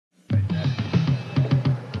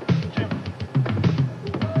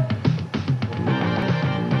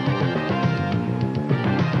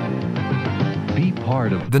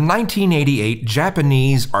part of the 1988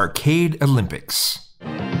 Japanese Arcade Olympics.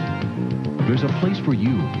 There's a place for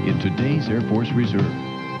you in today's Air Force Reserve.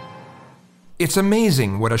 It's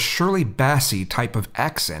amazing what a Shirley Bassey type of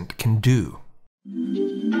accent can do.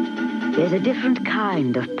 There's a different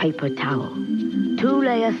kind of paper towel.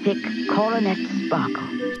 2-layer thick coronet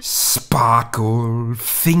sparkle. Sparkle,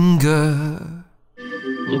 finger.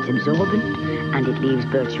 It's absorbent and it leaves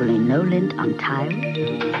virtually no lint on tiles,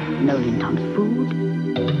 no lint on food,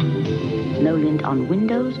 no lint on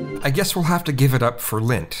windows. I guess we'll have to give it up for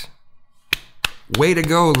lint. Way to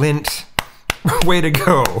go, lint. Way to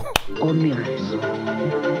go. Or mirrors.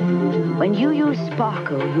 When you use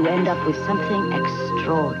sparkle, you end up with something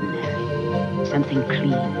extraordinary. Something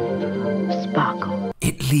clean. Sparkle.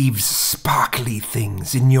 It leaves sparkly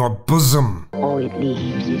things in your bosom. All it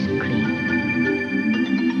leaves is clean.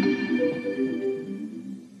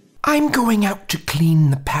 I'm going out to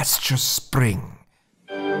clean the pasture spring.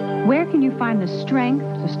 Where can you find the strength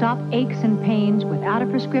to stop aches and pains without a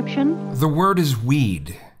prescription? The word is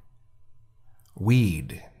weed.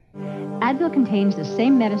 Weed. Advil contains the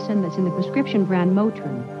same medicine that's in the prescription brand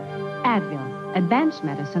Motrin. Advil, advanced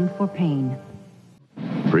medicine for pain.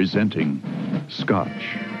 Presenting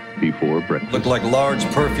Scotch before breakfast. Look like large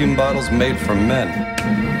perfume bottles made for men.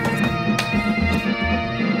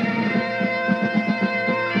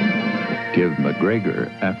 Give McGregor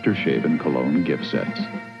after-shaven cologne gift sets.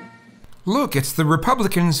 Look, it's the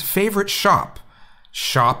Republicans' favorite shop.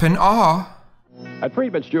 Shop in awe. At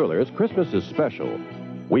Friedman's Jewelers, Christmas is special.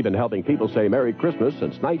 We've been helping people say Merry Christmas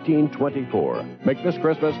since 1924. Make this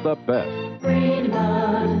Christmas the best.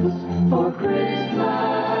 Friedman's for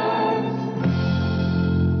Christmas.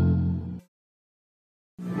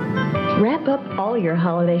 Wrap up all your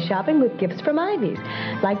holiday shopping with gifts from Ivy's,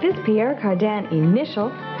 like this Pierre Cardin Initial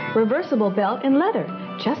reversible belt in leather,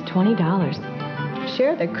 just $20.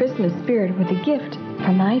 Share the Christmas spirit with a gift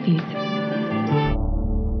from Ivy's.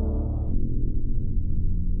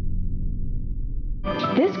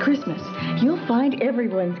 This Christmas, you'll find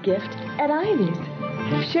everyone's gift at Ivy's.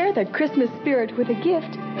 Share the Christmas spirit with a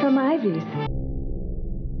gift from Ivy's.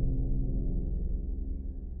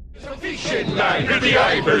 Fishing line with the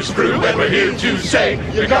Ivers crew, and we're here to say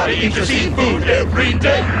you gotta eat your seafood every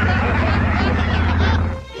day.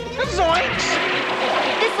 Zoinks!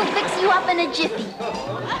 This'll fix you up in a jiffy.